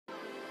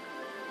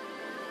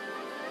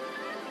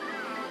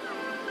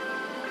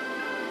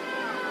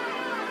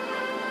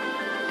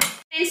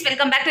Friends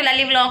welcome back to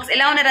Lalli vlogs.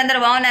 ఎలా ఉన్నారు అందరూ?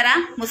 బాగున్నారా?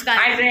 ముస్కాన్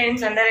హాయ్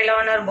ఫ్రెండ్స్, అందరూ ఎలా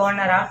ఉన్నారు?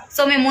 బాగున్నారా?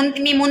 సో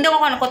మీ ముందు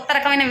ఒక కొత్త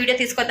రకమైన వీడియో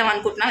తీసుకొద్దాం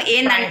అనుకుంటున్నాం.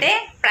 ఏంటంటే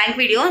ప్రాంక్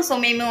వీడియో. సో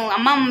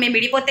మేము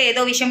విడిపోతే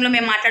ఏదో విషయంలో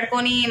మేము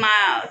మాట్లాడుకొని మా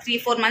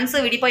 3-4 months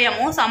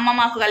విడిపోయాము. సో అమ్మ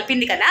మాకు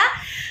కలిపింది కదా.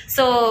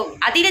 సో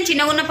అది నేను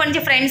చిన్నగా ఉన్నప్పటి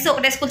నుంచి ఫ్రెండ్స్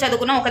ఒకటే స్కూల్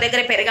చదువుకున్నాం, ఒక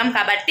దగ్గర పెరిగాం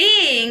కాబట్టి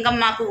ఇంకా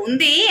మాకు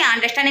ఉంది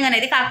అండర్స్టాండింగ్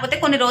అనేది. కాకపోతే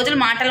కొన్ని రోజులు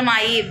మాటలు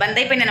మాయి బంద్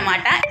అయిపోయింది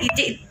అనమాట.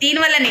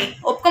 దీనివల్లనే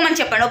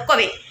ఒప్పుకోమని చెప్పండి.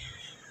 ఒప్పుకోవే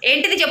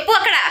ఏంటిది చెప్పు,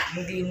 అక్కడ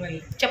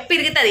చెప్పు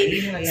ఇరుగుతుంది.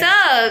 సో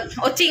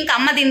వచ్చి ఇంకా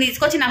అమ్మ దీన్ని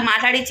తీసుకొచ్చి నాకు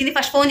మాట్లాడిచ్చింది.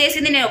 ఫస్ట్ ఫోన్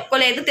చేసింది, నేను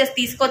ఒప్పుకోలేదు,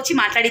 తీసుకొచ్చి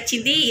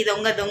మాట్లాడిచ్చింది. ఈ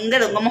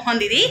దొంగ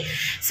మొహంది ఇది.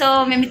 సో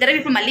మేమిద్దరం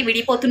ఇప్పుడు మళ్ళీ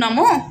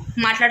విడిపోతున్నాము,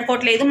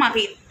 మాట్లాడుకోవట్లేదు, మాకు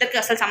ఇద్దరికి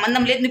అసలు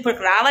సంబంధం లేదు.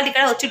 ఇప్పుడు రావాలి,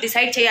 ఇక్కడ వచ్చి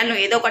డిసైడ్ చేయాలి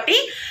నువ్వు ఏదో ఒకటి,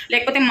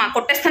 లేకపోతే మా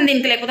కొట్టేస్తాను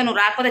దీనికి, లేకపోతే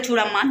నువ్వు రాకపోతే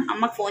చూడమ్మా.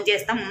 అమ్మకి ఫోన్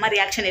చేస్తాం, అమ్మ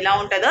రియాక్షన్ ఎలా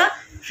ఉంటుందో,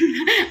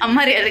 అమ్మ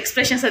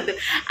ఎక్స్ప్రెషన్స్ వద్దు,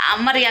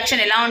 అమ్మ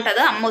రియాక్షన్ ఎలా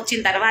ఉంటుందో అమ్మ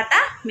వచ్చిన తర్వాత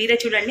మీరే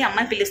చూడండి.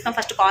 అమ్మని పిలుస్తాం,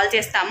 ఫస్ట్ కాల్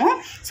చేస్తాము.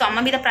 సో అమ్మ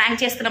మీద ప్రాంక్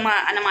చేస్తున్నాం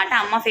అన్నమాట.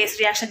 అమ్మ ఫేస్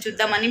రియాక్షన్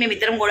చూద్దామని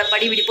మేమిద్దరం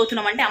గొడవపడి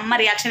విడిపోతున్నామంటే అమ్మ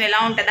రియాక్షన్ ఎలా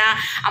ఉంటుందా,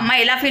 అమ్మ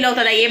ఎలా ఫీల్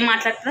అవుతుందా, ఏం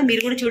మాట్లాడుతుందో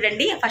మీరు కూడా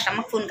చూడండి. ఫస్ట్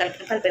అమ్మకు ఫోన్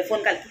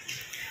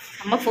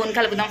అమ్మకు ఫోన్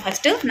కలుపుదాం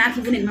ఫస్ట్. నాకు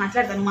ఇప్పుడు నేను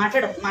మాట్లాడతాను,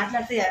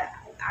 మాట్లాడితే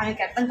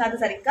ఆమెకి అర్థం కాదు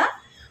సరిగ్గా,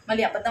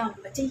 మళ్ళీ అబద్ధం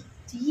అనుకుంటా.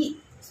 చెయ్యి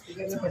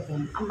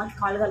అమ్మకి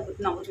కాల్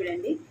కలుపుతున్నాము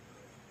చూడండి.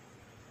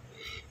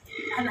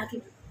 నాకు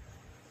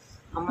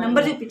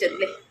నంబర్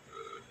చూపించదులే.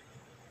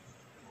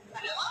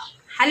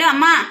 హలో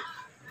అమ్మా,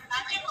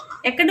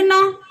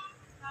 ఎక్కడున్నావు?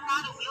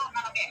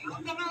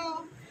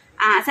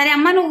 సరే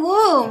అమ్మ, నువ్వు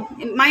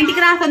మా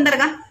ఇంటికి రా,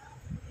 తొందరగా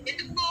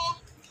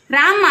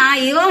రా అమ్మా.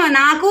 ఇగో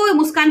నాకు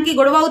ముస్కాన్కి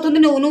గొడవ అవుతుంది,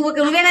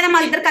 నువ్వే కదా మా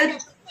ఇద్దరు కలిపి.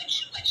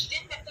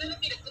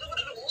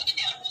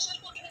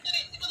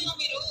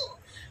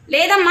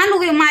 లేదమ్మా,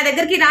 నువ్వు మా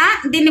దగ్గరికి రా,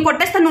 దీన్ని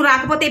కొట్టేస్తా నువ్వు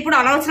రాకపోతే. ఇప్పుడు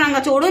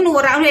అనవసరంగా చూడు,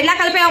 నువ్వు ఎలా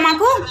కలిపావు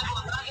మాకు.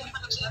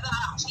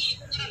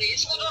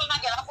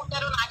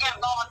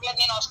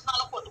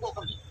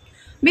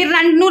 మీరు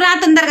నువ్వు రా,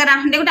 తొందరగా రా,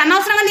 లేకుంటే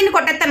అనవసరంగా దీన్ని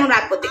కొట్టేస్తా నువ్వు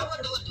రాకపోతే.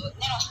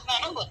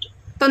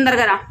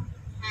 తొందరగా రా.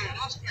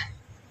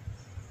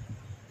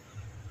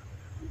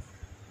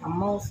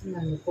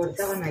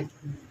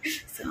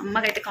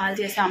 అమ్మకైతే కాల్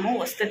చేసాము,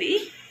 వస్తుంది.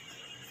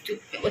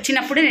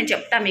 వచ్చినప్పుడే నేను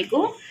చెప్తా మీకు.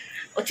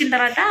 వచ్చిన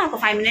తర్వాత ఒక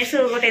 5 minutes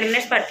 10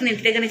 minutes పడుతుంది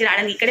ఇంటి దగ్గర నుంచి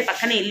రావడానికి. ఇక్కడే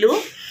పక్కనే ఇల్లు.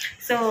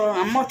 సో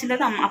అమ్మ వచ్చిన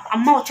తర్వాత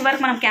అమ్మ వచ్చే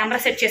వరకు మనం కెమెరా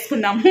సెట్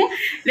చేసుకుందాము,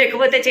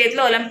 లేకపోతే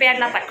చేతిలో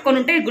ఒలింపియాడ్లా పట్టుకొని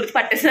ఉంటే గుర్తు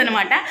పట్టేస్తుంది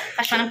అనమాట.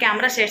 ఫస్ట్ మనం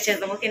కెమెరా సెట్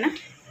చేద్దాం, ఓకేనా?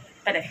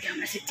 పదవి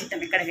కెమెరా సెట్ చేద్దాం.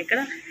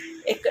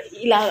 ఎక్కడ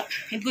ఇలా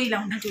ఎదుగు ఇలా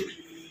ఉండాలి చూడు.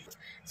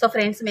 సో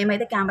ఫ్రెండ్స్,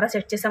 మేమైతే కెమెరా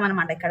సెట్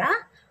చేసామన్నమాట. ఇక్కడ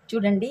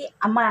చూడండి,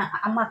 అమ్మ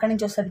అక్కడి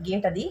నుంచి వస్తుంది,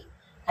 గేట్ అది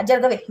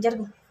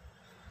జరుగు.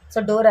 సో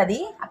డోర్ అది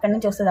అక్కడి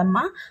నుంచి వస్తుంది అమ్మ.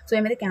 సో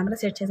మేమైతే కెమెరా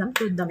సెట్ చేసాం,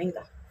 చూద్దాం.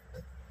 ఇంకా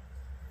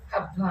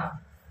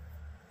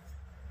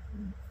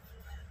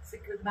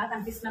బాగా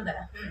కనిపిస్తున్నాం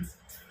కదా.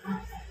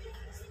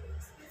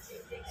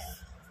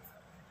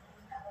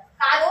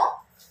 కాదు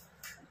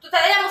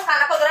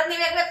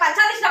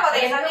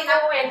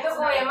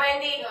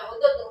ఏమైంది?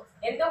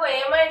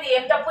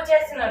 ఏం తప్పు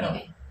చేస్తున్నాను?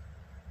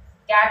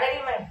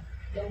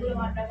 తెలుగులో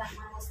మాట్లాడతా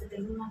అమ్మాయి వస్తుంది,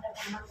 తెలుగు మాట్లాడతా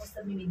అమ్మాయి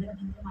వస్తుంది, మేము ఇద్దరం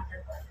హిందీ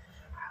మాట్లాడుకోవాలి.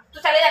 तू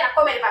चलेगा नको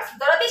मेरे पास,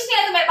 जरूरत ही नहीं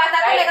है, तू मेरे पास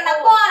नको लेकर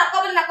नको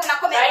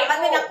मेरे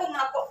बंद में नको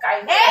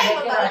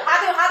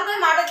हाथ में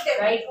मार देते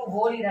भाई को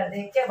बोल इधर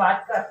देख के बात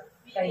कर.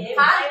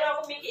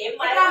 మీకు ఏం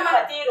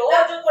ప్రతి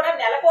రోజు కూడా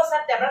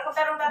నెలకోసారి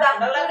దెబ్బకుంటారు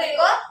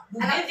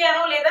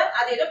జనం లేదా?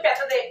 అదేదో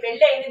పెద్దదే,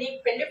 పెళ్లి అయింది, నీకు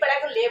పెళ్లి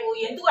పడాక లేవు,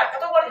 ఎందుకు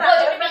అక్కతో కూడా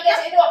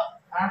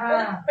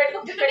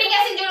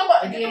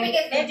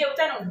నేను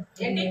చెబుతాను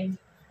ఏంటి.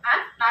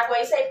 నాకు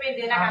వయసు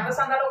అయిపోయింది, నాకు అంత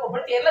సంఘాలు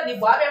ఒకప్పుడు తీరలేదు, నీ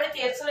బాబు ఏమైనా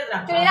తీర్చలేదు.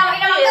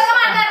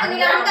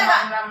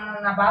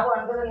 నా బాబు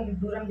అనుకోవడం నీకు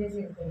దూరం చేసి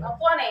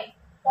పోనీ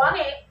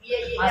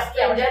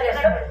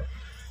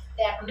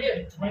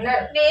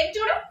నేను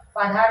చూడు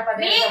 16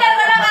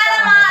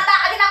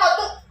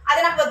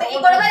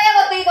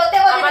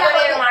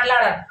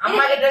 మాట్లాడాలి.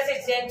 అమ్మాయి డ్రెస్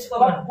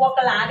చేయించుకోవాలి.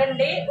 ఒకళ్ళు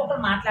ఆగండి,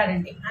 ఒకళ్ళు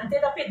మాట్లాడండి, అంతే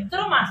తప్ప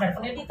ఇద్దరు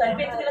మాట్లాడుకునేది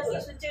కలిపి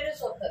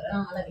చూస్తారు.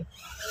 అలాగే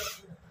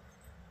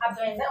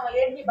అర్థమైందా?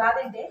 ఏంటి బాధ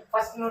అంటే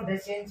ఫస్ట్ నువ్వు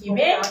డ్రెస్ చేయించి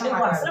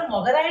అసలు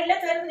మొగరాయిలే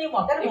తెలియదు నీ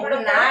మొగ. ఇప్పుడు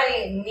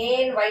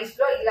నేను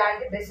వయసులో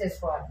ఇలాంటి డ్రెస్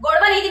వేసుకోవాలి.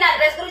 గొడవ నీది, నా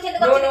డ్రెస్ గురించి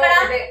ఎందుకు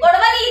వచ్చింది?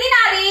 గొడవ నీది,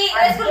 నాది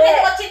డ్రెస్ గురించి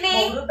ఎందుకు వచ్చింది?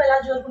 గ్రూప్ ఎలా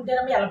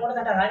జోరుకుంటారో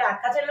వెళ్ళకూడదంట. అలాగే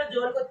అక్క చెల్లెలు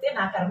జోలికి వస్తే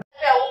నాకు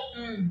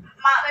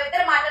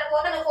మేమిద్దరు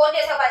మాట్లాడుకోక నువ్వు ఫోన్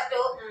చేసావు. ఫస్ట్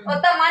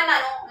వద్దమ్మా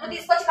అన్నాను, నువ్వు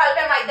తీసుకొచ్చి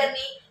కలిపావు మా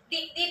ఇద్దరిని. ఈ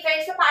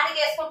ఫ్రెండ్స్ పార్టీ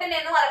చేసుకుంటే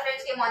నేను వాళ్ళ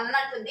ఫ్రెండ్స్ కి ఏమో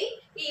అన్నట్టుంది.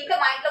 ఈ ఇంట్లో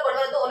మా ఇంట్లో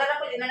గొడవలతో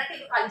ఓనరప్పుడు తిన్నట్టు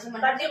ఇది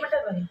కాల్చమంటారు.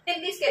 నేను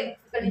తీసుకెళ్ళి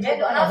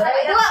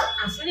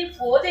అసలు ఈ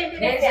ఫోన్ ఏంటి?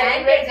 నేను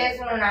సెలబ్రేట్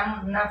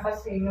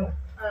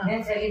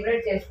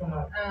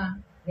చేసుకున్నాను.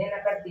 నేను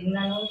అక్కడ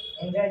తిన్నాను,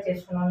 ఎంజాయ్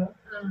చేసుకున్నాను.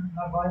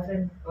 మా బాయ్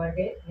ఫ్రెండ్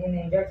బర్త్డే నేను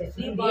ఎంజాయ్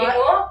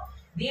చేసుకున్నాను.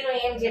 దీని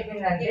ఏం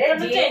చెప్పిందంటే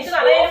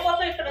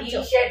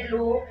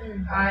టీ-షర్ట్లు,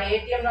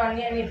 ఏటీఎం లో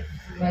అన్ని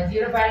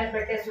 0 balance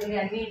పెట్టేస్తుంది,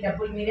 అన్ని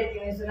డబ్బులు మీరే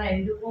తినేస్తున్నా,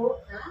 ఎందుకు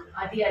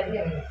అది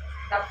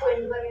తప్పు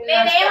ఎందుకని?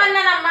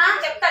 నేనేమన్నానమ్మా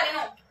చెప్తా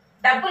నేను.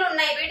 డబ్బులు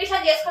ఉన్నాయి,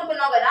 బ్యూటిషియన్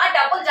చేసుకుంటున్నావు కదా,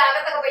 డబ్బులు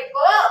జాగ్రత్తగా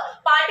పెట్టుకో.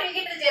 పార్టీ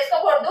గిట్లు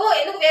చేసుకోకూడదు,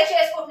 ఎందుకు వేస్ట్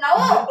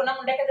చేసుకుంటున్నావు?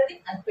 ఉండే కదా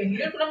అది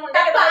పెళ్లి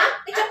ఉండే కదా,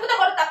 చెప్పుతో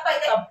కూడా తప్ప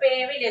అయితే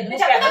తప్పేమీ లేదు.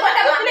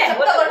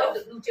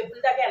 నువ్వు చెప్పుల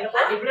దాకా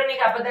వెళ్ళకూడదు. ఇప్పుడు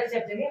నీకు అబద్ధాలు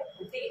చెప్తుంది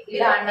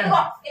ఇలా అన్నాను.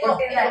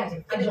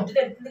 జుట్టు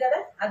తెలుస్తుంది కదా,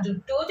 ఆ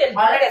జుట్టు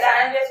తెలుస్తుంది కదా,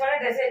 స్నానం చేసుకొని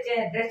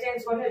డ్రెస్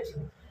చేయించుకొని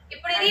వచ్చింది.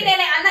 ఇప్పుడు ఇది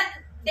నేను అన్న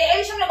ఏ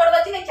విషయంలో గొడవ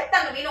వచ్చి నేను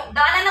చెప్తాను విను.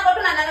 దానన్న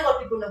కొట్టు నన్నన్న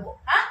కొట్టుకుంటు నువ్వు.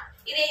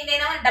 ఇది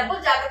నేను డబ్బులు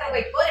జాగ్రత్తగా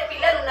పెట్టుకో, రేపు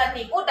పిల్లలు ఉన్నారు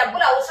నీకు,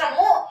 డబ్బులు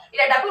అవసరము,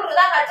 ఇలా డబ్బులు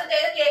వృధా ఖర్చు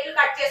చేయదు, కేకులు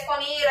కట్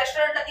చేసుకొని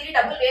రెస్టారెంట్ లో తిరిగి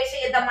డబ్బులు వేస్ట్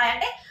చేయొద్దమ్మా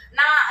అంటే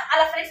నా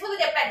అలా ఫ్రెండ్స్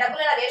ముందు చెప్పాను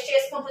డబ్బులు ఇలా వేస్ట్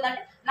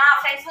చేసుకుంటుందంటే నా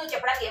ఫ్రెండ్స్ ముందు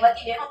చెప్పడానికి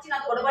ఎవరికి ఏమో వచ్చి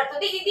నాకు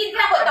గొడవడుతుంది. ఇది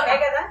నాకు వద్దాం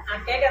కదా,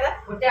 అంతే కదా.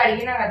 పుట్టి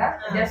అడిగినా కదా,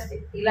 జస్ట్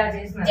ఇలా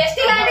చేసిన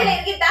జస్ట్ ఇలాంటి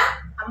ఎరిగిద్దా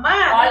అమ్మా?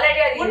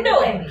 ఆల్రెడీ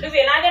నువ్వు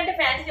ఎలాగంటే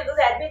ఫ్యాంటీ చెప్తే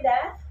సరిపోయిందా?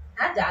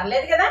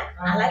 జారలేదు కదా,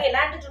 అలాగే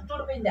ఇలాంటి జుట్టు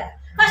ఊడిపోయిందా?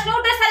 ఫస్ట్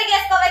నువ్వు డ్రెస్ సరిగ్గా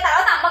వేసుకోవాలి,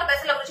 తర్వాత అమ్మకి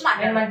డ్రెస్ల గురించి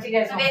మాట్లాడు.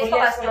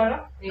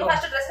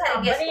 ఫస్ట్ డ్రెస్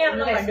సరిగ్గా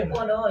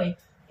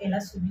ఎలా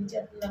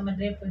చూపించేస్తుందమ్మా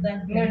రేపు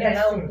దానికి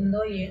ఎలా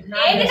అవుతుందో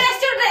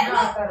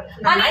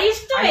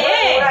ఇష్టమే.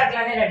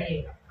 అట్లానే రెడీ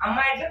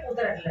అమ్మాయి అట్లా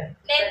కూతురు అట్లా.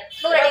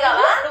 నువ్వు రెడీ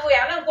కావా? నువ్వు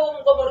ఏమైనా ఇంకో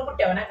ముడు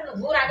పుట్టావు, నాకు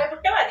నువ్వు నాకే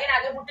పుట్టావు, అది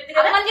నాకే పుట్టింది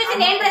కదా. అమ్మని చూసి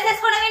నేను డ్రెస్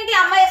వేసుకోవడం ఏంటి?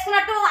 అమ్మ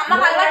వేసుకున్నట్టు అమ్మ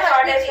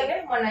అలవాటు.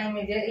 మొన్న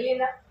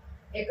వెళ్ళిందా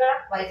ఎక్కడ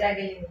వైజాగ్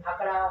వెళ్ళింది,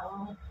 అక్కడ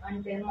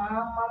అంటే మా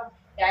అమ్మ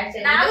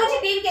నా గురించి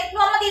దీనికి ఎట్లు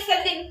అమ్మ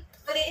తీసుకెళ్ళి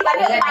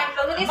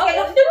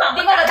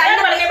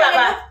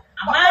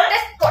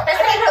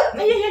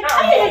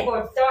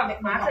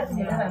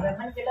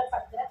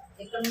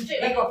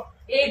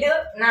ఇది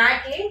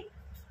నాకి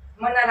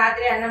మొన్న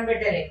రాత్రి అన్నం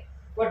పెట్టలే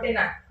కొట్టిన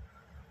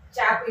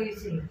చాకు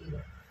ఇచ్చింది.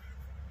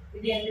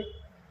 ఇది ఎందుకు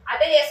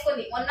అదే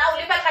చేసుకుంది. మొన్న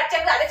ఉల్లిపాయలు కట్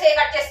చేసి అదే చేయి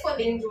కట్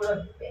చేసుకుంది.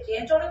 చూడొద్దు,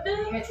 ఏం చూడొద్దు,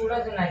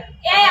 చూడొద్దు నాకు.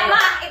 ఏ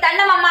అమ్మా ఈ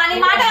దండం అమ్మా, నీ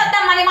మాట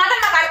వద్దమ్మా, నీ మాట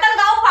నాకు అర్థం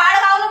కావు, పాడు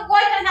కావు. నువ్వు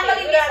పోయి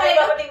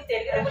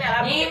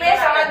ఈమె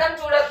సంబంధం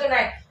చూడొద్దు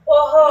నాకు.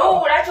 ఓహో నువ్వు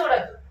కూడా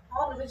చూడొద్దు.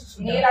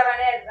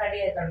 నీలాగానే రెడీ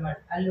అవుతాడు మాట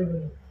అల్లుడు.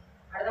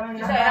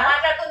 అర్థమైంది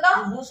మాట్లాడుతుందో?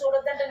 నువ్వు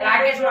చూడొద్దంటే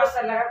రాకేష్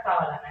మాస్టర్ లాగా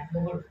కావాలా నాకు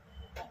మొగుడు.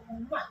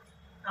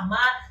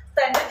 అమ్మా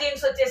తండ్రి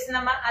జీన్స్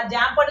వచ్చేసిందమ్మా, ఆ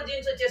జాంపడు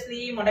జీన్స్ వచ్చేసింది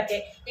ఈ ముడకే.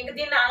 ఇంకా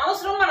దీన్ని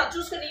అనవసరం మనం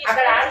చూసుకుని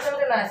అక్కడ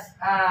ఆడుకుంటున్నా.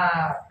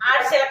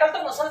 ఆడి చిలకలతో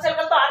ముసలి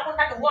చిలకలతో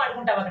ఆడుకుంటా. నువ్వు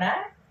ఆడుకుంటావు అక్కడ?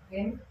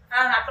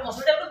 అక్కడ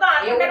ముసలి చిలకలతో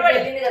ఆడుకుంటాడు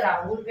వెళ్ళింది కదా.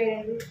 ఊరి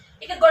పేరు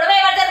ఇక్కడ గొడవ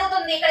ఎవరు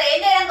జరుగుతుంది? ఇక్కడ ఏం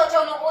చేయడానికి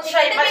వచ్చావు నువ్వు?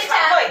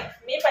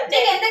 మీ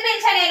పంచాయతీ ఎందుకు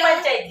పిలిచా నేను?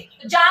 పంచాయతీ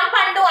జామ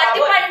పండు, అట్టి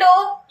పండు,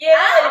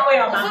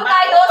 వెళ్ళిపోయావు.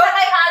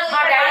 దోసకాయ కాదు.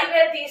 మా డాడీ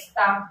పేరు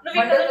తీస్తా.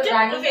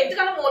 నువ్వు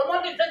ఎందుకన్నా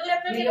మోల్మోల్ ఇంట్లో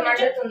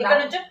ఇక్కడ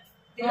నుంచి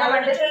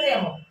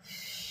తిన్నామంటేమో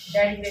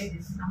డాడీ పేరు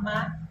తీస్తా. అమ్మా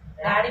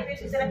డాడీ పేరు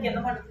తీసిన కింద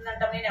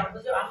పడుతుందంట. నేను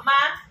ఎవరు అమ్మా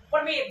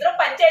ఇప్పుడు మీ ఇద్దరు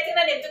పంచాయతీ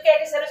నన్ను ఎందుకు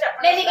కేకేశారో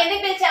చెప్పండి. నేను నీకు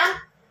ఎందుకు పిలిచా?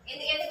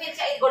 ఎందుకు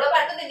పిలిచా? ఇది గొడవ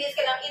పడుతుంది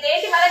తీసుకెళ్ళాం.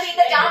 ఇదేంటి మళ్ళీ మీ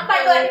ఇద్దరు జామ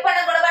పండు, అట్టి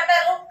పండు గొడవ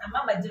పడతారు? అమ్మ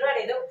మధ్యలో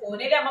ఏదో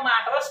పోనీలే అమ్మ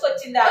మాట వరుసకు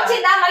వచ్చిందా?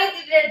 మరి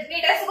నీ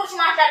డ్రెస్ గురించి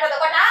మాట్లాడుతుంది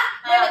ఒకట.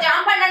 నేను జామ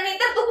పండు అని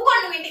ఇద్దరు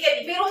దుప్పుకోండి, మీ ఇంటికి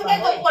వెళ్ళి మీ రూమ్ కి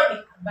దుప్పుకోండి.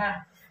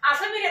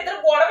 అసలు మీరు ఇద్దరు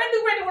గొడవ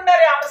ఎందుకు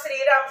పెట్టుకుంటారు? అమ్మ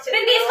శ్రీరామచంద్ర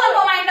తీసుకొని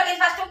పో మా ఇంట్లోకి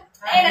ఫస్ట్.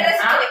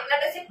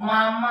 మా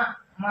అమ్మ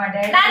మా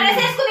డాడీ నా డ్రెస్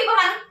వేసుకుని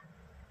పోమను.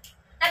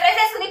 నా డ్రెస్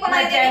వేసుకుని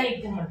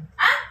పోమను.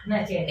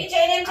 నీ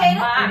చేయను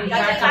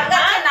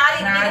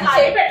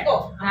పెట్టుకో.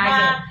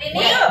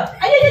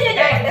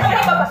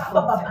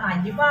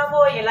 అయ్యి బాబో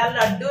ఇలా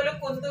లడ్డూలు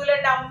కుందులు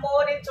అండి. అమ్మో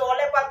నేను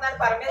చూడలేకపోతున్నాను.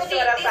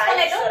 పరమేశ్వర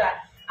సాయేశ్వర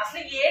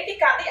అసలు ఏంటి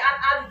కాదు.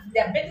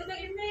 దెబ్బ ఎందుకు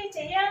తగిలింది?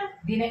 చెయ్య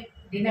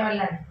దీని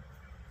వల్ల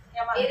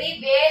ఇది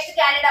వేస్ట్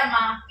క్యాండిడేట్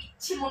అమ్మా,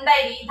 పిచ్చి ముండా.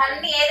 ఇది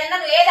దాన్ని ఏదన్నా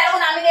నువ్వు ఏది అడుగు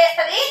నా మీద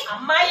వేస్తుంది.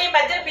 అమ్మాయి ఈ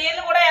మధ్య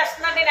బీర్లు కూడా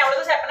వేస్తున్నాను. నేను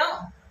ఎవరితో చెప్పను,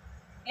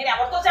 నేను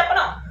ఎవరితో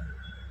చెప్పను.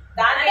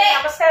 దాని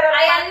నమస్కారం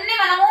అవన్నీ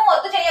మనము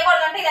వద్దు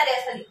చేయకూడదు అంటే ఇలా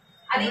చేస్తుంది.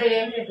 అది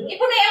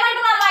ఇప్పుడు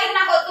ఏమంటున్నావు అమ్మా? ఇది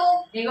నాకు వద్దు.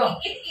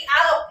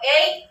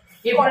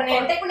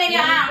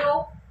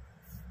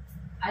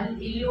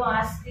 ఇల్లు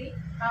ఆస్తి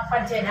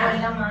పంచాయతీ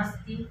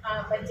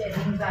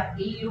ఇంకా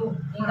ఇల్లు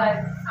ఇంకా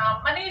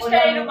అమ్మని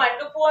స్టైల్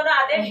మండుకోను.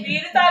 అదే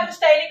బీరు తాగు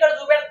స్టైల్ ఇక్కడ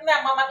చూపెడుతుంది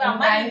అమ్మ. మాకు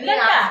అమ్మ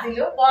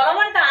ఇల్లు పొలం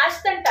అంట,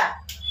 ఆస్తి అంట.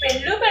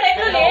 పెళ్ళు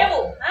పెడకలు లేవు.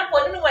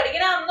 పొన్ను నువ్వు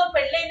అడిగినా అందం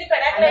పెళ్ళైంది,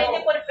 పెడకలు అయింది,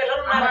 కొన్ని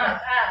పిల్లలు ఉన్నారు.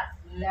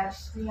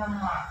 లక్ష్మి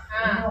అమ్మ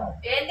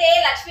ఏంటి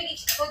లక్ష్మికి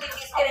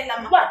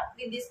తీసుకెళ్ళిందమ్మా.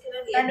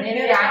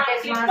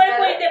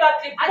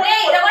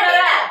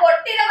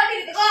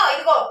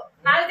 ఇదిగో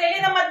నాకు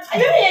తెలియదమ్మా.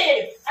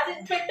 అది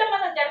పెట్టమ్మా,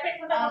 జడ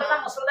పెట్టుకుంటా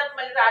ముసలిదాన్ని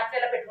మళ్ళీ రాత్రి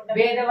ఎలా పెట్టుకుంటా.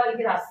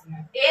 పేదవాళ్ళకి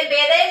రాస్తున్నాను. ఏం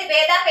భేద ఏంది?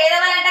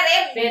 పేదవాళ్ళు అంటారే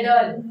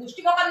పేదవాళ్ళు.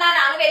 ముష్టి మొఖం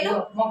దానా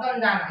నువ్వు? మొఖం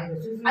దానా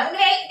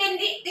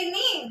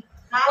దీన్ని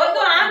వద్దు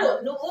ఆగు.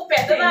 నువ్వు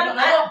పెద్దదాను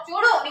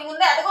చూడు నీ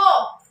ముందే. అదిగో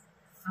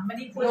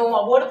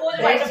మగోడు పూజ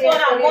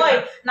పట్టుకోను. అమ్మోయ్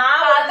నా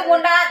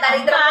అందుకుండా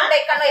దరిద్రం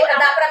ఇక్కడ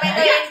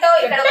దాపరమేందో ఏంటో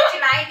ఇక్కడ వచ్చి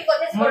నా ఇంటికి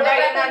వచ్చేసి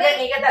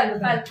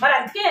మరి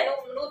అందుకే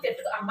నువ్వు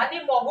తెట్టు. అమ్మ నీ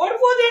మగోడు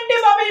పూజ ఏంటి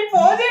బాబా? ఈ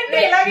పూజ ఏంటి?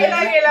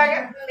 ఇలాగే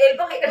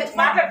ఇక్కడ నుంచి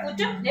మాట్లాడు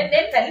కూర్చో.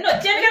 నేను తల్లిని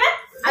వచ్చాను కదా.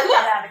 అదిగో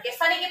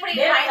ఇప్పుడు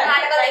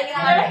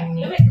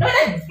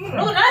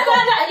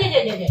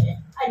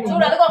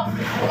చూడు అదిగో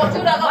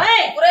చూడు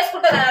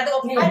గురేసుకుంటాను. అదిగో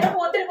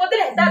పొద్దున పొద్దున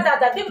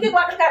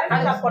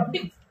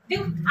కొట్టి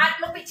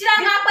నువ్వు పిచ్చిరా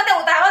కాకపోతే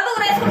తర్వాత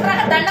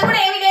ఊరేసుకుంటారు. దండ కూడా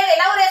ఏమి లేదు.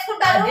 ఎలా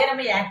ఊరేసుకుంటారు?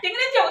 చెప్తారు? యాక్టింగ్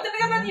నేను చెబుతుంది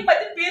కదా, ఈ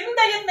మధ్య పేరు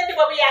తగ్గిందండి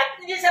బాబు,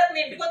 యాక్టింగ్ చేసేస్తుంది.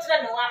 ఇంటికి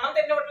వచ్చినాను అన్నం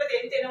తినవట్లేదు,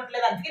 ఏం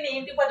తినవట్లేదు, అందుకే నేను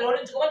ఇంటికి 10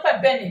 రోజులు ఉంచుకోమని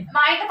పంపాను.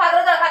 మా ఇంటి 10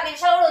 రోజులు 10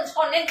 నిమిషాలు కూడా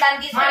ఉంచుకోండి, నేను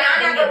దాన్ని తీసుకుని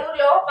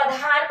ఊర్లో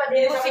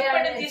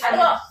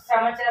 16-17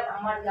 సంవత్సరాలు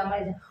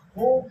అమ్మాయి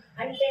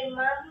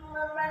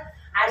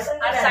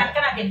అంటే సంక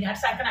నాకండి,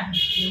 అటు సంక నాకు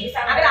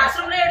అక్కడ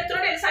ఆశ్రమంలో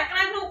ఎడుతున్నాడు, వెళ్ళి సంక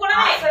నాకు నువ్వు కూడా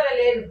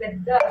లేదు.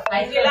 పెద్ద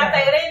ఇలా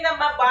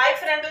తయారైందమ్మా, బాయ్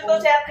ఫ్రెండ్లతో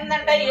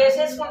చేస్తుందంట,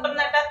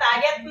 వేసేసుకుంటుందంట,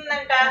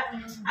 తాగేస్తుందంట.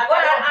 అగో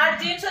ఆడ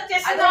జీన్స్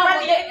వచ్చేసింది,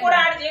 నీకు కూడా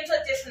ఆడ జీన్స్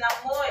వచ్చేసింది.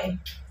 అమ్మోయ్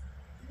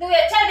నువ్వు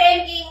వచ్చావు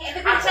దేనికి?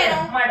 ఎందుకు పిలిచాను?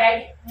 మా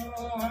డాడీ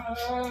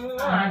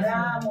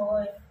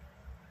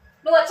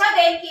నువ్వు వచ్చావు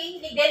దేనికి?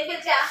 నీకు దేనికి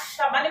పిలిచా?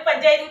 అమ్మని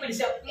పంచాయతీకి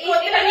పిలిచావు.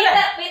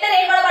 మీతో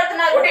ఏం కూడా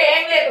పడుతున్నారు?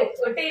 ఏం లేదు,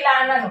 ఇలా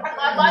అన్నాను.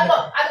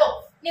 అదిగో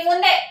నీ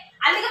ముందే,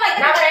 అందుకే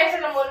నా ఫ్రెండ్స్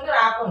ముందు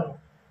రాకుండా,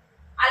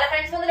 వాళ్ళ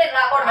ఫ్రెండ్స్ ముందు నేను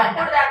రాకూడదు.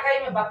 అప్పుడు దాకా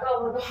పక్క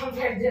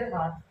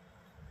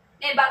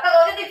నేను పక్క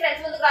పోతే నీ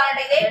ఫ్రెండ్స్ ముందుకు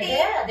రావంటే ఇదేంటి?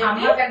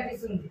 అమ్మ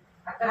కనిపిస్తుంది,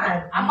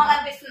 అమ్మ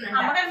కనిపిస్తుంది.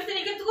 అమ్మ కనిపిస్తే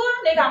నీకు ఎందుకు?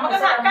 నీకు అమ్మ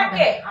కదా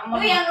అక్కకే.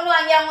 నువ్వు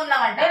అంగ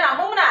ఉన్నావంట. నేను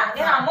అమ్మమ్మనా?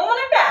 నేను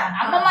అమ్మమ్మనంట.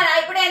 అమ్మమ్మ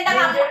ఇప్పుడు ఎంత?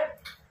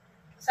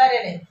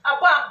 సరేలే.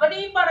 అబ్బా అబ్బని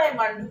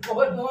పడాయమండి,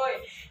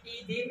 ఈ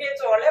దీన్ని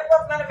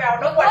చూడలేకపోతున్నాను.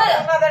 ఎవడో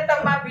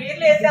పడుతున్నదంటమ్మా,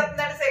 బీర్లు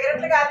వేసేస్తున్నాడు,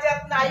 సిగరెట్లు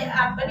కాల్చేస్తున్నాయి.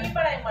 అబ్బని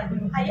పడాయమండి.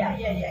 అయ్యా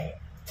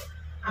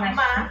అమ్మ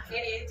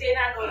నేను ఏం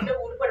చేయను, ఆ నోట్లో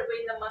ఊరు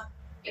పడిపోయిందమ్మా.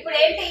 ఇప్పుడు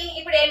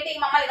ఏంటి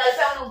మమ్మల్ని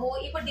కలిసావు నువ్వు,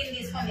 ఇప్పుడు దీన్ని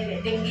తీసుకొని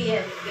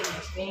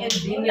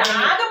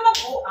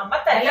అమ్మ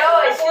తల్లి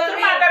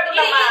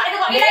మాట్లాడుతున్నామ్మా.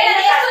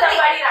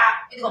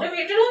 నువ్వు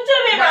ఇటు నుంచో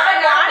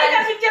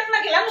కనిపించేస్తున్నా,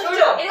 ఇలా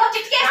నుంచో.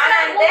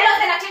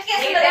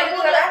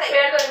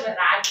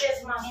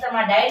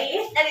 మా డాడీ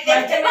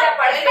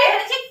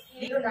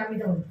నా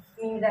మీద ఉంది,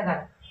 మీ మీద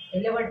కాదు.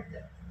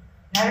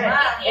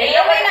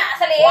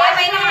 అసలు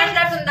ఏమైనా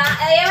మాట్లాడుతుందా?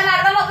 ఏమైనా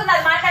అర్థమవుతుందా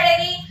అది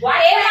మాట్లాడేది?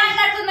 ఏం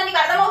మాట్లాడుతుందా నీకు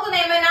అర్థమవుతుంది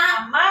ఏమైనా?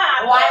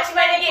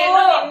 వాచ్మెన్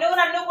నిన్ను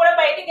నన్ను కూడా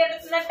బయటికి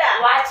వెళ్తుందంట.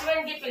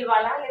 వాచ్మెన్ కి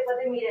పిలవాలా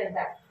లేకపోతే మీరు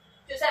వెళ్తారు?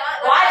 చూసావా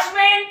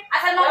వాచ్మెన్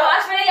అసలు మా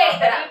వాచ్మెన్ లేదు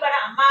ఇక్కడ.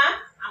 అమ్మా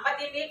అమ్మ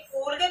దీన్ని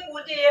కూల్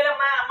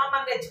చేయాలమ్మా. అమ్మ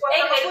మనం తెచ్చుకోవాలి.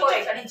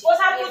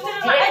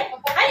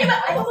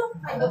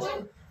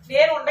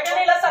 నేను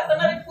ఉండగానే ఇలా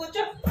సత్తున్నారు,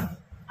 కూర్చో.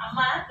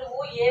 అమ్మా నువ్వు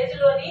ఏజ్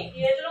లో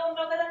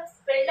ఉన్నావు కదా,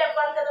 పెళ్లి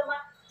అవ్వాలి కదమ్మా.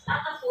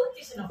 ఫోజ్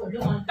తీసిన కొళ్ళు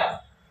అంటావు,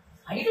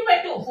 ఐటు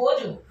పెట్టు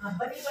ఫోజు.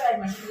 అబ్బాయి పడాలి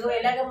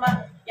ఎలాగమ్మా,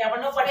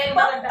 ఎవరినో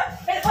పడేయాలంట.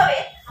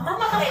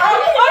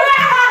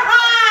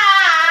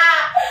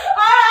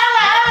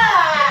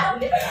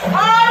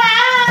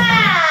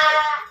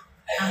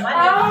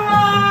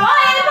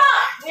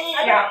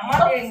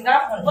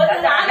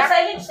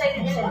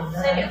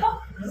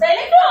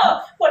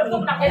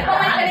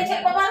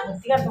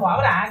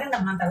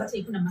 ఆగండమ్మా, తర్వాత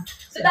చేయకుండమ్మా.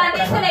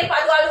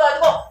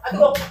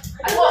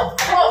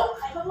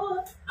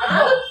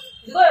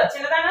 ఇదిగో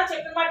చిన్నదానా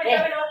చెప్పిన మాట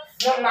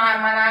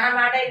మా నాన్న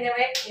మాట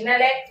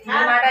వినలే, నా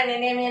మాట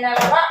నేనేమి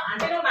వినాలవా?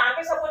 అంటే నువ్వు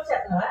నాకే సపోర్ట్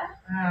చేస్తున్నావా?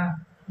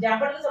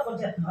 జాంపట్లకు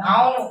సపోర్ట్ చేస్తున్నావా?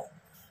 అవును.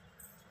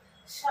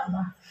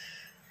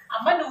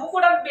 అమ్మ నువ్వు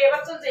కూడా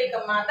బేవత్సం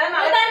చేయకమ్మా.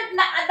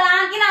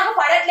 దానికి నాకు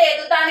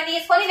పడట్లేదు, దాన్ని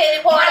తీసుకొని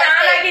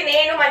వెళ్ళిపోవాలి.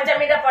 నేను మంచం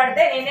మీద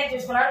పడితే నేనే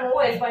చూసుకున్నాను, నువ్వు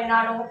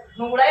వెళ్ళిపోయినాను,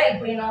 నువ్వు కూడా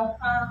వెళ్ళిపోయినావు.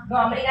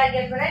 నువ్వు అమెరికాకి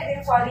వెళ్ళిపోయినా,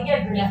 నేను సారీకి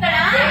వెళ్ళిపోయినా.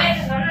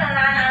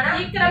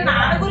 ఇక్కడ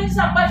నాన్న గురించి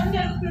సంభాషణ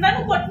జరుగుతుందా,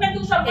 నువ్వు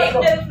కొట్టినందుకు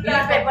సంభాషణ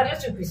జరుగుతుందా? పేపర్లో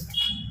చూపిస్తా.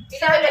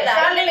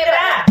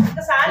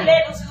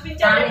 నువ్వు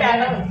చూపించాలి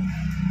పేపర్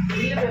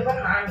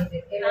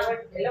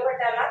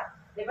నిలబెట్టాలా?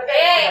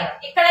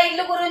 ఇక్కడ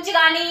ఇల్లు గురించి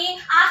గానీ,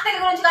 ఆస్తి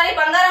గురించి గానీ,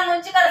 బంగారం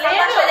గురించి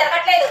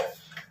జరగట్లేదు.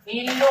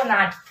 ఇల్లు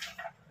నాటి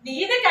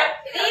నీదే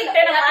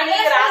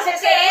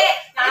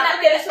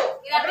తెలుసు.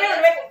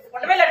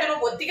 లడ్డు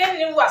నువ్వు బొత్తిగా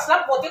నువ్వు అసలు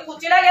బొత్తిగా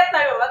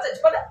కూర్చోలాగేస్తున్నావు,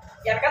 చచ్చిపోతా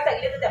ఎనక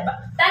తగిలేదు దెబ్బ.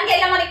 దానికి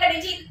వెళ్ళామని ఇక్కడ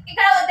నుంచి.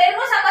 ఇక్కడ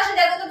తెలుగు సంభాషణ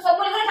జరుగుతుంది,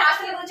 సొమ్ముల గురించి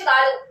ఆస్తుల గురించి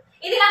కాదు.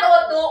 ఇది నాకు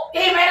వద్దు.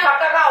 ఏమైనా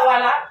పక్కగా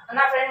అవ్వాలా,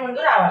 నా ఫ్రెండ్ ముందు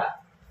రావాలా,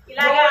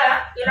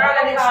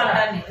 ఇలాగా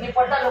నీ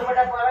పొట్ట లోపల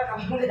పోవాలా.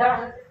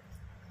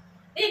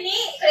 దీన్ని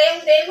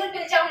దేని గురించి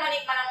పిలిచాము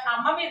మనం?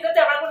 అమ్మ మీద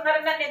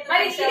తెవడుకుంటారని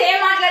మరి ఇదేం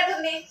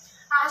మాట్లాడుతుంది?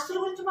 ఆస్తుల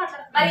గురించి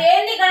మాట్లాడు. మరి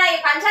ఏంది ఇక్కడ ఈ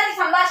పంచాయతీ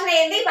సంభాషణ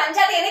ఏంది?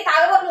 పంచాయతీ ఏంది?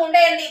 తాగబోతులు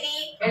ఉండేయండి ఇది.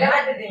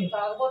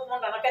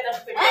 తాగబోతున్నాడు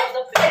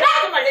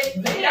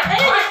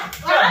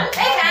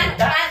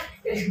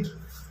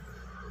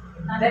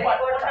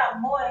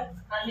అమ్మో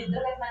నన్ను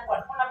ఇద్దరు నన్ను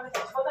పట్టుకున్నా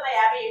చచ్చిపోతున్నా.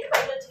 50 ఏళ్ళు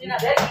పైకి వచ్చి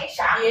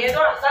ఏదో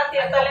అంతా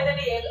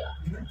తీర్తాలేదని ఏదో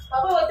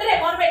బాబు వద్దులే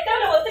మొన్న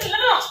పెట్టాలి, వద్దు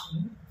ఇళ్ళను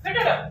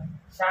పెట్టాడు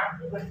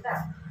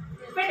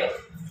పెట్టు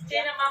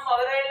చేయనమ్మా.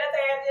 మొగరాయిల్లో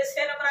తయారు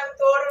చేసేనమ్మా, నాకు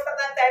తోడు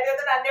ఉంటుంది అని తయారు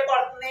చేస్తే అన్నీ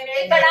పడుతుంది.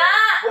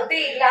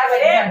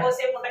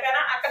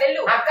 ఉండగానా అక్కడ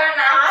వెళ్ళు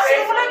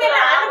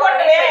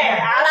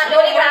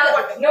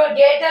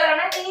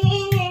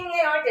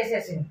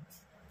చేసేసింది.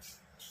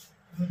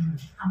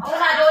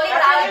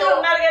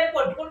 ఉన్నారు కానీ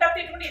కొట్టుకుంటా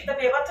తిట్టుకుంటే ఇంత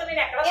బేవచ్చు.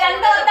 నేను ఎక్కడ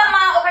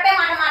ఒకటే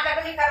మాట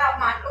మాట్లాడుకుని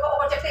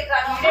ఒకటి చెప్తే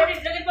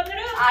ఇంట్లోకి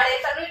వెళ్ళిపోతున్నాడు.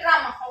 ఆడేస్తాడు ఇట్లా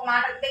అమ్మ ఒక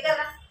మాట దగ్గర.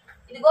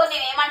 ఇదిగో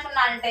నేను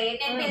ఏమంటున్నా అంటే,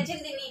 నేను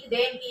పిలిచింది నీకు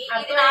దేనికి?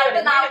 ఇది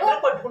నాకు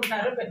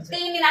కొట్టుకుంటున్నారు.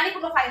 దీన్ని నన్ను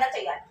ఇప్పుడు నువ్వు ఫైనల్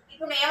చెయ్యాలి.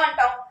 ఇప్పుడు నువ్వు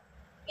ఏమంటావు?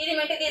 ఇది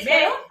మింటి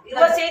తీసుకెళ్ళు.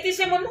 ఇదిగో చేయి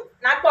తీసే ముందు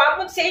నాకు కోపం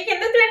ముందు చేయి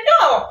కింద తింటూ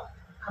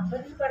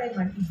అబ్బాయి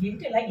పడేయమంటే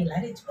ఏంటి ఇలా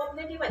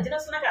రెచ్చిపోతుందండి ఈ మధ్యన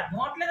అసలు నాకు అర్థం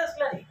అవట్లేదు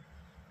అసలు అది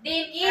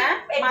దీనికి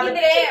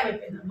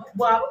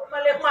బాబు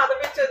మళ్ళీ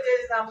మదపించి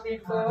వచ్చేసాము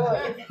నీకు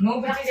నువ్వు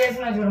పిచ్చి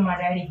చేస్తున్నావు చూడు మా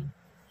డాడీ.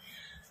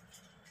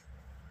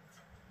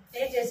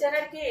 ఏం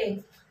చేశానికి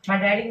మా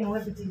డాడీకి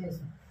నువ్వే పిచ్చి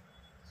చేస్తున్నావు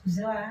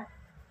చూసావా?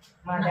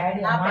 మా డాడీ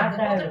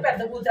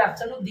పెద్ద కూతురు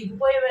అసలు నువ్వు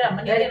దిగిపోయావే అమ్మ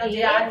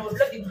ఆ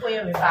నోట్లో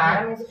దిగిపోయావే.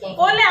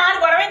 పోలే ఆడు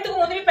గొడవ ఎందుకు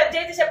ముందు మీ పెద్ద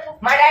అయితే చెప్పు.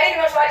 మా డాడీకి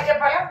నువ్వు సారీ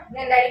చెప్పాలా?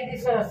 నేను డాడీకి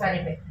తీసుకొని వస్తాను.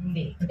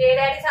 ఏ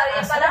డాడీ సారీ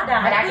చెప్పాలా?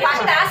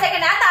 ఫస్టా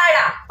సెకండా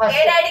థర్డా?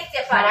 ఏ డాడీకి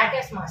చెప్పాలా?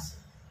 రాకేష్ మాస్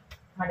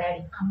మా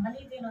డాడీ.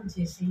 అమ్మని నేను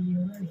చేసి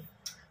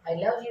I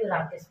love you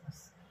Rakesh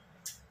mass.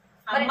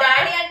 మరి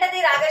డాడీ అంటే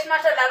రాకేష్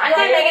మాస్టర్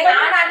అంటే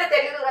నాన్న అంటే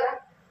తెలియదు కదా.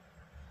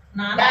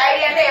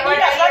 డాడీ అంటే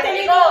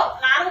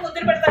నాన్న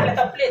ముద్దులు పెడతాను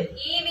తప్పలేదు.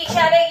 ఈ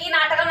విషయాలే ఈ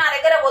నాటకం నా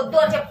దగ్గర వద్దు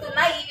అని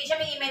చెప్తున్నా. ఈ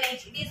విషయం ఈమె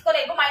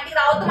తీసుకోలేదు. మా ఇంటికి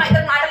రావద్దు, మా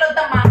ఇద్దరు మాటలు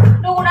వద్దమ్మా.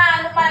 నువ్వు కూడా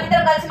మా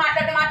ఇద్దరు కలిసి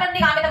మాట్లాడితే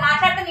నీకు ఆమె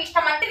మాట్లాడితే నీ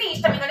ఇష్టం అంటే నీ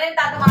ఇష్టం. ఇక నేను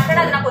దాంతో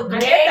మాట్లాడాలి నాకు వద్దు.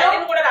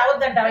 కూడా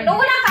రావద్దంట.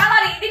 నువ్వు నాకు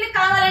కావాలి. ఇది నీకు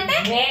కావాలంటే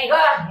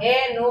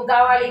నువ్వు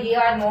కావాలి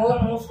నువ్వు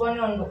మూసుకొని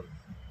ఉండు,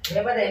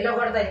 లేకపోతే ఎల్లో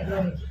కొడతా ఇంట్లో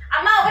నుంచి.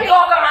 అమ్మ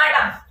ఒక మాట,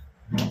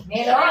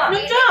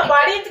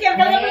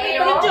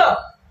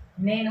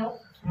 నేను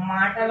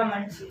మాటల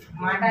మంచి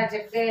మాట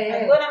చెప్తే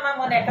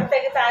మొన్న ఎక్కడ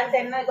తెగి తాగి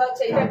తిన్నా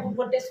చెయ్యి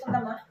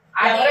కొట్టేసుకుందామా?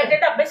 ఎవరంటే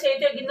అబ్బాయి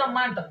చెయ్యి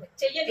తెగిందమ్మా అంటుంది.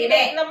 చెయ్యి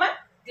తెగిందమ్మా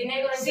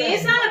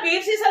సీసాలు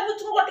బీర్ సీసాలు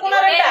పుచ్చుకు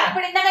కొట్టుకున్నారంట.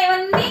 ఇప్పుడు ఇందాక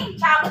ఏమన్నా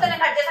చాకుతో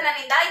కట్ చేసాను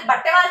నిందా. ఇది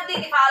బట్టే వాళ్ళది,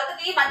 ఇది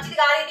ఫాల్తుది, మంచిది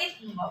కాదు. ఇది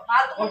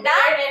ఫాల్తుకుంటా.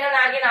 నేను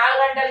నాకు 4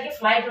 గంటలకి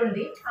ఫ్లైట్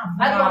ఉంది.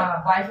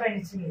 బాయ్ ఫ్రెండ్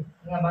ఇచ్చింది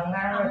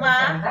బంగారం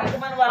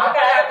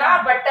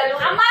బట్టలు.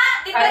 అమ్మా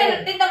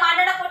దీంతో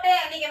మాట్లాడకపోతే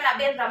నీకేమైనా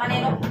అభ్యంతరమా?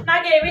 నేను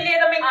నాకేమీ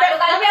లేదమ్మా.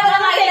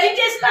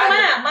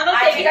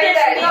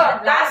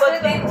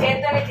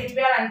 చేతని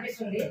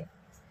తినిపించాలనిపిస్తుంది.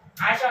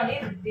 ఆశ ఉంది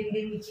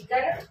దీన్ని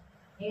చికెన్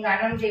ఇంకా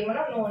అన్నం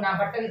చేయమను. నువ్వు నా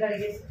బట్టలు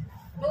కడిగేసి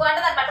నువ్వు అంటే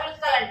దాని బట్టలు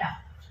ఉతకాలంట.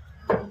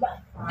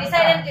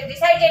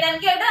 డిసైడ్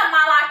చేయడానికి అంటే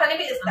మా మాటని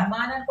పిలుస్తా. అమ్మా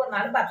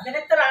అనుకున్నాను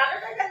బద్దనెత్త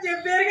రానని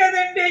చెప్పారు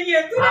కదండి.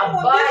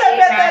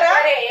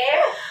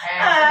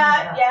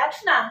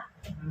 యాక్షనా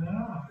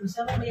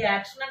చూసామండి?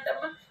 యాక్షన్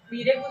అంటమ్మా.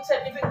 మీరే ముందు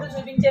సర్టిఫికెట్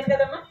చూపించారు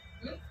కదమ్మా.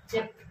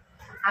 చెప్పు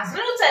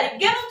అసలు నువ్వు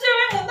సరిగ్గా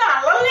నుంచోవే ముందు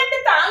అల్లలేంటి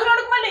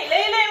తాగులోకి మళ్ళీ ఇలా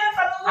ఇలా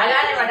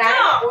అలానే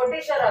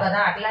కోటేశ్వరరావు కదా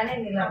అట్లానే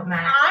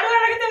ఆడు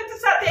అడగ తెలుసు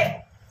సతే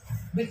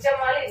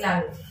బిచ్చమ్మాలి ఇలా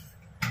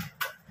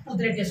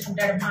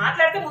ముద్రెట్టేసుకుంటాడు.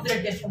 మాట్లాడితే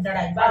ముద్రెట్టేసుకుంటాడు.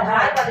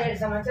 17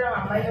 సంవత్సరం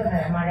అమ్మాయిలు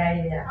ఉన్నారు మా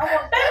డాడీ.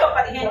 ఉంటారు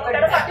 15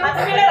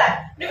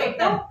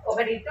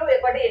 ఒకటి ఇటు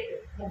ఒకటి ఇటు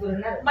ముగ్గురు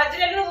ఉన్నారు.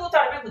 మధ్యలో నువ్వు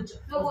తడమే కూర్చో.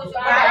 నువ్వు కూర్చో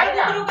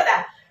కదా.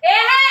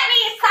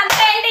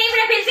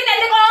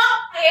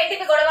 ఏంటి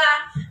గొడవ?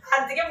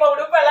 అందుకే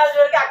మొగుడు పిల్లల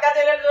జోలికి అక్క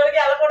చెల్లెల జోలికి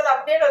వెళ్ళకూడదు.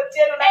 అప్డేట్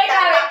వచ్చారు.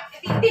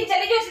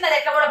 చెల్లి చూసింది అది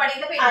ఎట్లా కూడా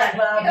పడింది.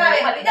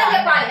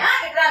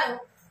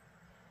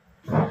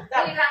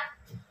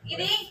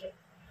 ఇది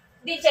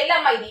దీని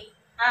చెల్లమ్మ.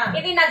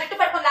 ఇది నా జుట్టు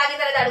పట్టుకొని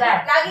లాగింది కదా.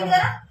 లాగింది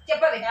కదా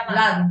చెప్పవే.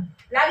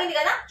 లాగింది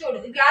కదా చూడు.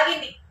 ఇది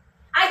లాగింది.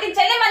 దీని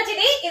చెల్లె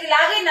మంచిది. ఇది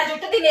లాగింది నా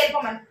జుట్టు. దీన్ని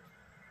నేర్పమని.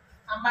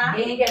 అమ్మా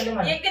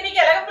ఇంకా నీకు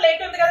ఎలాగ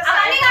ప్లేట్ ఉంది కదా.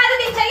 అవన్నీ కాదు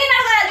దీని చెల్లి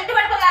నాకు కదా జుట్టు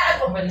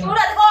పట్టుకొని చూడు.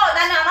 అదిగో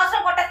దాన్ని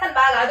అనవసరం కొట్టేస్తాను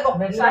బాగా. అదిగో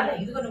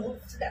ఇదిగో నువ్వు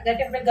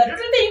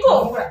గరుడు తీయకు.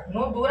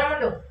 నువ్వు దూరం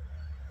ఉండు.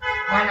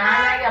 మా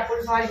నాన్నకి అప్పుడు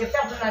సారీ చెప్తే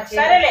అప్పుడు నాకు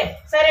సరేలే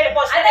సరేలే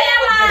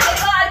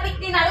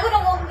దీని అడుగు.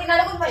 నువ్వు దీని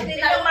అడుగు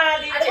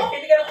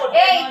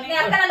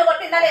అక్క నన్ను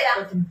కొట్టిందా లేదా?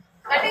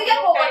 గట్టిగా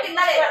చెప్పు.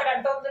 కొట్టిందా లేదా?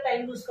 గంట టైం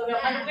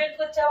చూసుకోవమ్మా. నువ్వు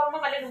ఎందుకు వచ్చావమ్మా?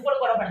 మళ్ళీ నువ్వు కూడా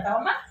గొడవ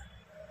పడతావమ్మా.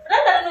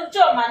 నుంచో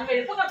అమ్మా. నువ్వు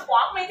వెళ్ళిపో. కొంచెం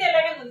కోపం అయితే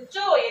ఎలాగే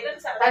నుంచో.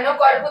 ఏదైనా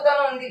కడుపుతో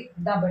ఉంది.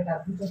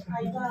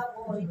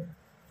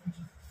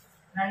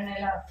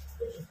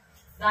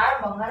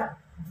 బంగారం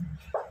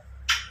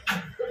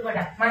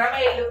మనమే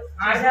ఇల్లు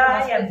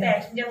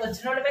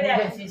వచ్చిన వాళ్ళ మీద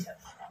యాక్షన్ చేశాను.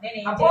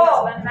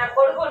 నా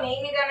కొడుకు నీ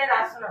మీదనే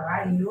రాస్తున్నావా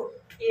ఇల్లు?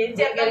 ఏం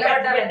చెప్పాలి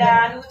బిడ్డ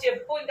నువ్వు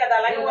చెప్పు. ఇంకా అది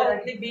అలాగే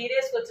ఉంది.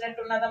 బీరేసుకు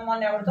వచ్చినట్టున్నదమ్మా.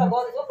 ఎవరితో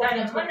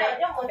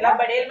ఇలా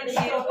బడేలు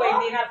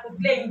సీరిపోయింది. నాకు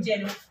కుట్లు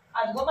వేయించాను.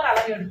 అదిగో మరి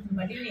అలాగే ఎడుతుంది.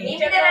 మరి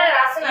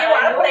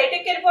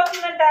బయటకి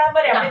వెళ్ళిపోతుందంట.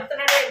 మరి ఎవరు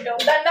ఎత్తున్నాడో ఏంటో.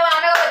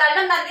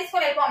 దండం దాన్ని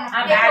తీసుకొని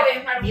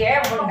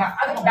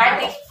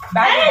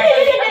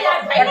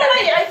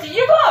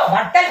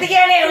బట్టలు దిగా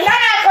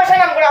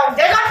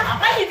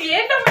ఇది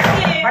ఏంటమ్మా?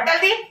 బట్టలు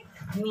ది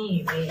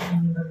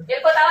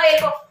వెళ్ళిపోతావా?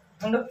 వెళ్ళిపో.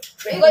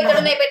 ఇగో ఇక్కడ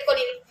ఉన్నాయి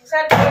పెట్టుకొని.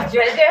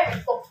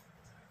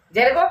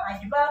 జరుగు.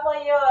 అయ్యి బాబు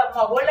అయ్యో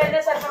మగోళ్ళు అయినా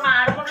సరే మా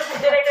ఆడముండ్లు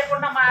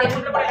గుడ్డరైపోకుండా మా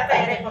ఆడముండ్లు కూడా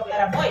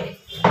తయారైపోతారా? పోయి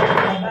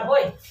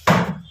పోయి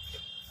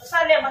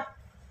సర్లేమ్మా.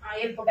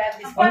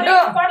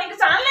 ఇంక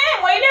చాలే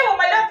మొయ్యలేవు.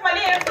 మళ్ళీ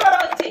మళ్ళీ ఏడుకోవడం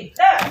వచ్చి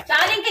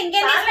చాలు.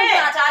 ఇంకేం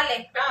చాలే.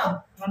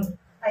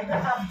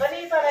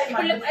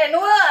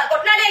 నువ్వు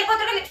కొట్లాడి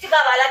వెళ్ళిపోతుంటే లిప్స్టిక్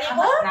కావాలా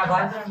నీకు?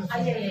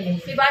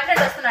 మీ బాయ్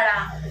ఫ్రెండ్ వస్తున్నాడా?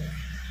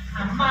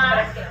 అమ్మా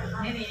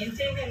నేను ఏం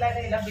చేయను. ఇలా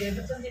ఇలా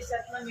బేబత్వం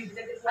చేసేస్తున్నాను మీ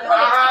దగ్గర.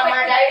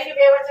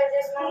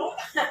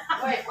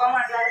 ఎక్కువ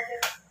మాట్లాడితే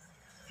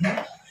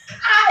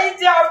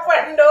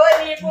చెప్పండు.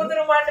 నీ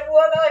కూతురు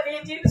మండిపోను. నీ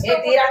జీవితం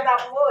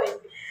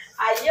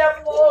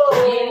అయ్యమ్మో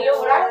ఇల్లు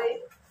కూడా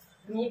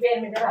నీ పేరు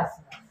మీద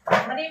రాస్తున్నా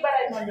మరి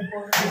బరాయి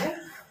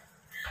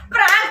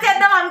ప్రాంక్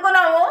చేద్దాం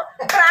అనుకున్నాము,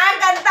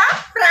 ప్రాంక్ అంతా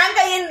ప్రాంక్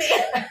అయ్యింది.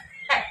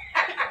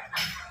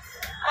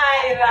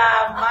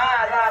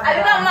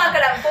 అదిగో అమ్మ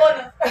అక్కడ ఫోన్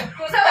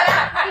చూసావా,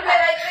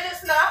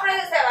 చూస్తున్నావా, అప్పుడే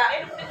చూసావా?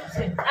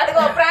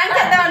 అదిగో ప్రాంక్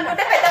చేద్దాం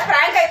అనుకుంటే పెద్ద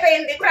ప్రాంక్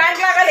అయిపోయింది.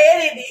 ప్రాంక్ లాగా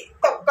లేదు ఇది,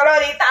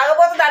 తొక్కలోది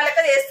తాగబోతు దాని లెక్క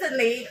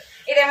చేస్తుంది.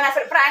 ఇదేమైనా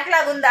అసలు ప్రాంక్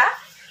లాగా ఉందా?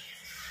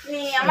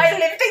 నీ అమ్మాయి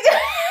లిప్టిక్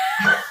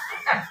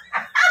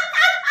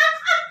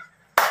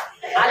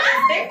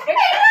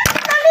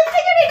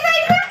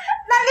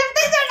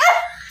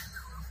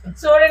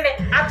చూడండి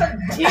అతను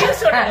జీన్స్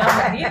చూడాలి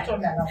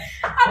చూడాలి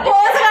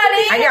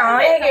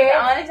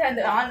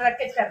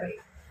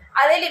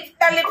అదే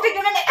లిప్స్టిక్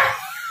చూడండి.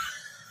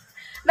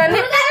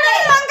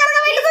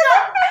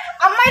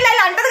 అమ్మాయిలు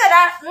అలా అంటది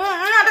కదా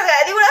అంటది కదా,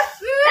 అది కూడా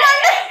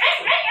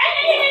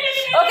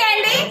ఓకే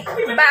అండి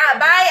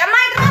బాయ్.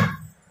 అమ్మాయి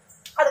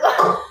అదిగో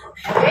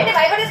ఏంటి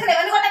భయపడిస్తుంది,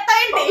 ఎవరిని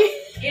కొట్టేస్తావేంటి?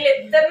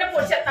 వీళ్ళిద్దరిని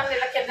పొడిచేస్తాను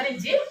ఇలా కింద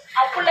నుంచి,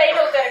 అప్పుడు లైట్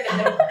అవుతారండి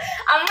ఇద్దరు.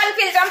 అమ్మని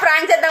పిలిచాం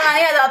ప్రాంక్ చేద్దాం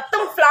అని, అది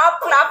మొత్తం ఫ్లాప్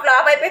ఫ్లాప్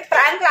ఫ్లాప్ అయిపోయి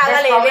ప్రాంక్ లాగా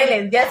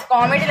లేదు, జస్ట్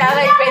కామెడీ లాగా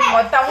అయిపోయింది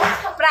మొత్తం.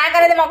 ప్రాంక్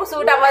అనేది మాకు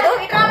సూట్ అవ్వదు.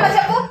 ఇట్లా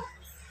చెప్పు,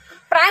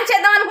 ప్రాంక్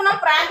చేద్దాం అనుకున్నాం,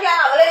 ప్రాంక్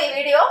లాగా అవ్వలేదు ఈ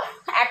వీడియో,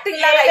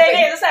 యాక్టింగ్ లాగా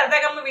ఏదో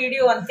సరదాగా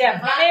వీడియో అంతే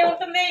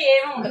ఉంటుంది,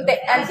 ఏమి అంతే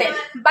అంతే.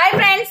 బాయ్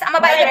ఫ్రెండ్స్, అమ్మ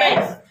బాయ్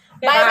ఫ్రెండ్స్,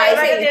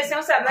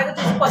 చేసాం సరదాగా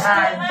చూసి ఫస్ట్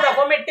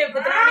ప్రొకోమెట్టి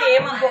ఎక్కుతున్నాడు,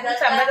 ఏమనుకోకుండా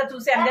సరదాగా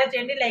చూసి ఎంజాయ్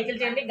చేయండి, లైకులు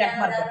చేయండి, గంట